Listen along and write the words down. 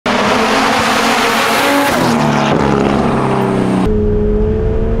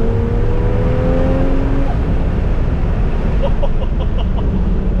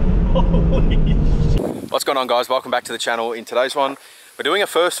on, guys? Welcome back to the channel. In today's one, we're doing a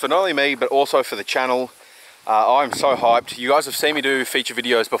first for not only me but also for the channel. I'm so hyped. You guys have seen me do feature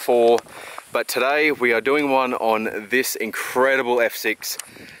videos before, but today we are doing one on this incredible F6.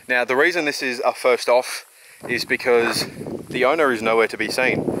 Now the reason this is a first off is because the owner is nowhere to be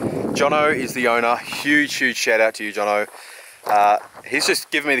seen. Jono is the owner. Huge shout out to you, Jono. He's just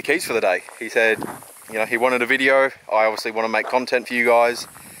given me the keys for the day. He said, you know, he wanted a video. I obviously want to make content for you guys.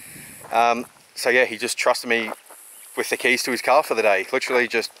 So yeah, he just trusted me with the keys to his car for the day. Literally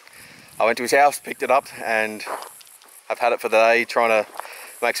just, I went to his house, picked it up, and I've had it for the day, trying to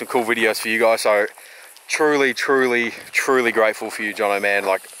make some cool videos for you guys. So truly grateful for you, Jono, man.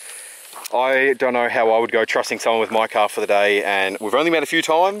 Like, I don't know how I would go trusting someone with my car for the day, and we've only met a few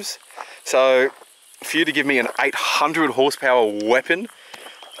times. So for you to give me an 800 horsepower weapon,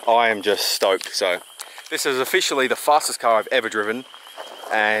 I am just stoked. So this is officially the fastest car I've ever driven,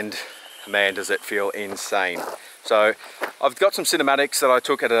 and man, does it feel insane. So I've got some cinematics that I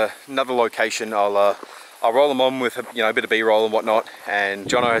took at another location. I'll roll them on with a bit of B-roll and whatnot, and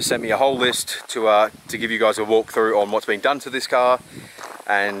Jono has sent me a whole list to give you guys a walkthrough on what's been done to this car.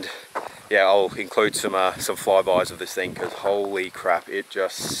 And yeah, I'll include some flybys of this thing, because holy crap, it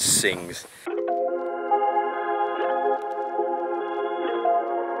just sings.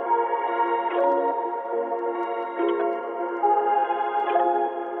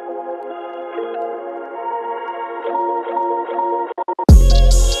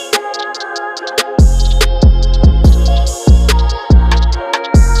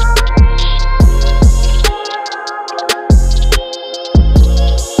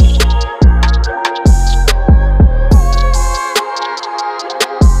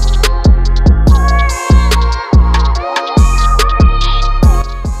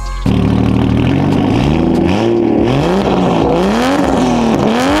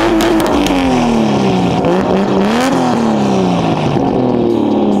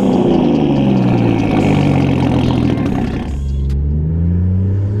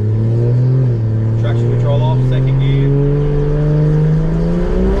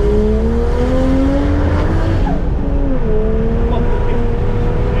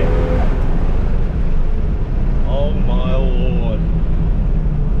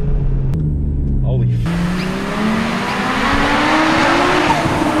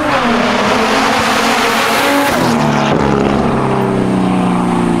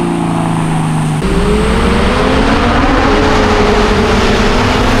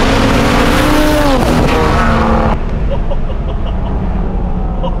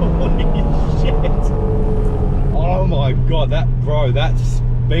 That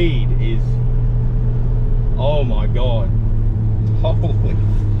speed is, oh my god, holy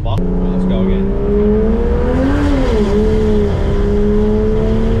fuck. Let's go again.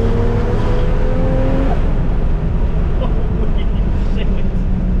 Holy shit.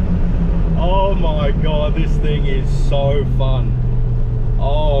 Oh my god, this thing is so fun.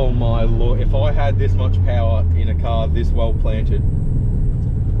 Oh my lord, if I had this much power in a car this well planted,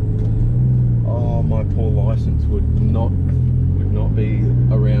 oh, my poor license would not be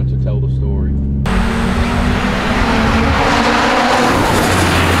around to tell the story.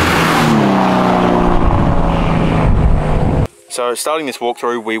 So starting this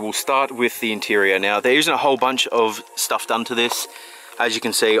walkthrough, we will start with the interior. Now there isn't a whole bunch of stuff done to this. As you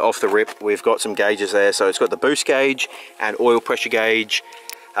can see off the rip, we've got some gauges there. So it's got the boost gauge and oil pressure gauge.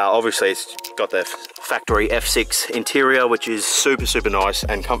 Obviously it's got the factory F6 interior, which is super nice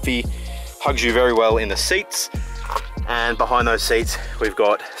and comfy. Hugs you very well in the seats. And behind those seats, we've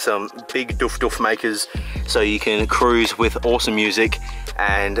got some big doof makers, so you can cruise with awesome music,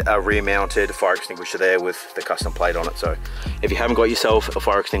 and a rear mounted fire extinguisher there with the custom plate on it. So if you haven't got yourself a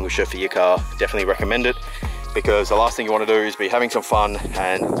fire extinguisher for your car, definitely recommend it, because the last thing you want to do is be having some fun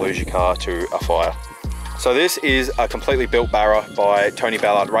and lose your car to a fire. So this is a completely built Barra by Tony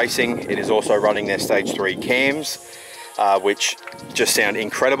Ballard Racing. It is also running their stage 3 cams, which just sound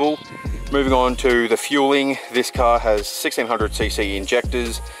incredible. Moving on to the fueling, this car has 1600cc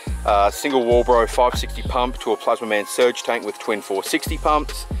injectors, single Walbro 560 pump to a Plasma Man surge tank with twin 460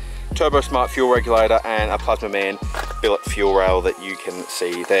 pumps, Turbo Smart fuel regulator, and a Plasma Man billet fuel rail that you can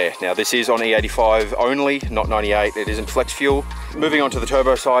see there. Now this is on E85 only, not 98, it isn't flex fuel. Moving on to the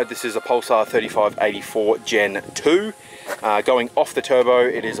turbo side, this is a Pulsar 3584 Gen 2. Going off the turbo,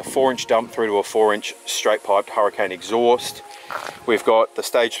 it is a 4-inch dump through to a 4-inch straight piped Hurricane exhaust. We've got the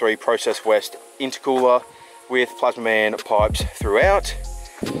Stage 3 Process West intercooler with Plasma Man pipes throughout.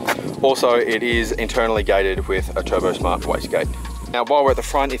 Also, it is internally gated with a Turbo Smart wastegate. Now while we're at the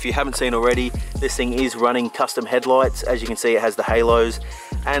front, if you haven't seen already, this thing is running custom headlights. As you can see, it has the halos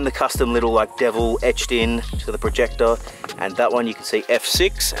and the custom little like devil etched in to the projector. And that one you can see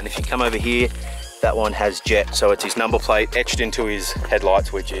F6, and if you come over here, that one has Jet. So it's his number plate etched into his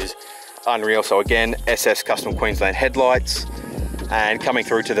headlights, which is unreal. So again, SS Custom Queensland headlights. And coming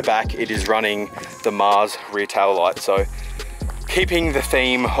through to the back, it is running the Mars rear tail light. So keeping the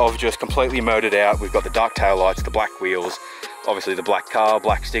theme of just completely moded out, we've got the dark tail lights, the black wheels, obviously the black car,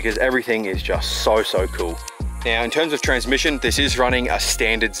 black stickers, everything is just so cool. Now in terms of transmission, this is running a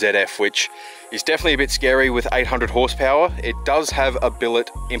standard ZF, which is definitely a bit scary with 800 horsepower. It does have a billet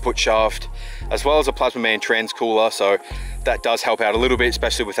input shaft as well as a Plasma Man trans cooler, so that does help out a little bit,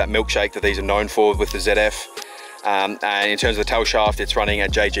 especially with that milkshake that these are known for with the ZF. And in terms of the tail shaft, it's running a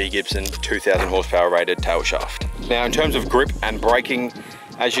JG Gibson 2000 horsepower rated tail shaft. Now in terms of grip and braking,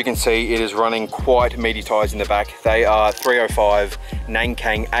 as you can see, it is running quite meaty tyres in the back. They are 305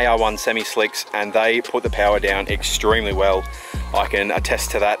 Nankang AR1 semi-slicks, and they put the power down extremely well. I can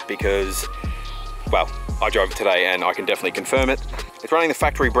attest to that because, well, I drove it today and I can definitely confirm it. It's running the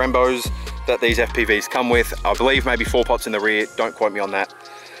factory Brembos that these FPVs come with. I believe maybe 4 pots in the rear, don't quote me on that.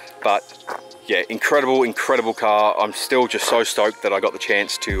 But yeah, incredible car. I'm still just so stoked that I got the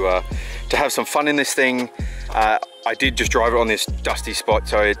chance to have some fun in this thing. I did just drive it on this dusty spot,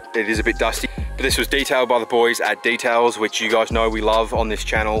 so it is a bit dusty. But this was detailed by the boys at Details, which you guys know we love on this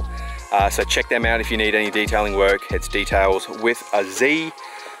channel. So check them out if you need any detailing work. It's Details with a Z.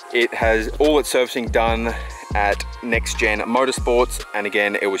 It has all its servicing done at Next Gen Motorsports, and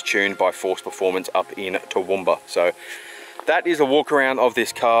again, it was tuned by Force Performance up in Toowoomba. So that is a walk around of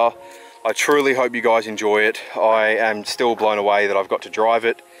this car. I truly hope you guys enjoy it. I am still blown away that I've got to drive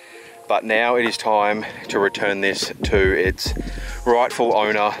it, but now it is time to return this to its rightful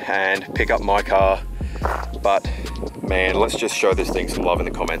owner and pick up my car. But man, let's just show this thing some love in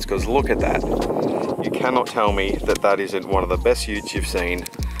the comments, because look at that. You cannot tell me that that isn't one of the best utes you've seen.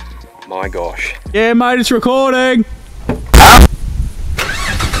 My gosh. Yeah, mate, it's recording.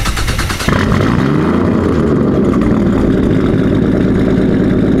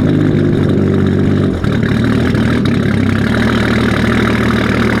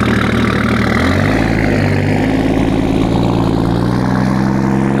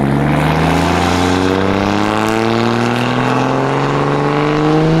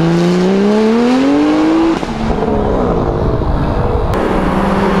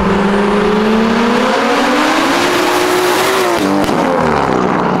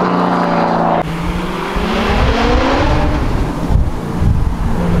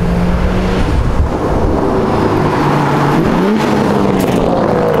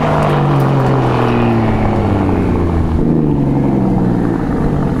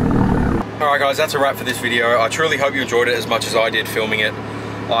 Guys, that's a wrap for this video. I truly hope you enjoyed it as much as I did filming it.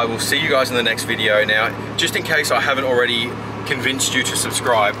 I will see you guys in the next video. Now, just in case I haven't already convinced you to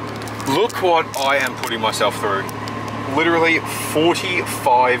subscribe, look what I am putting myself through. Literally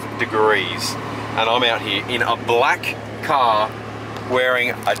 45 degrees, and I'm out here in a black car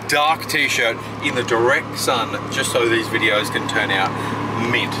wearing a dark t-shirt in the direct sun, just so these videos can turn out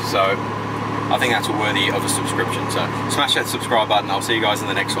mint. So I think that's worthy of a subscription. So smash that subscribe button. I'll see you guys in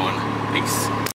the next one. Peace.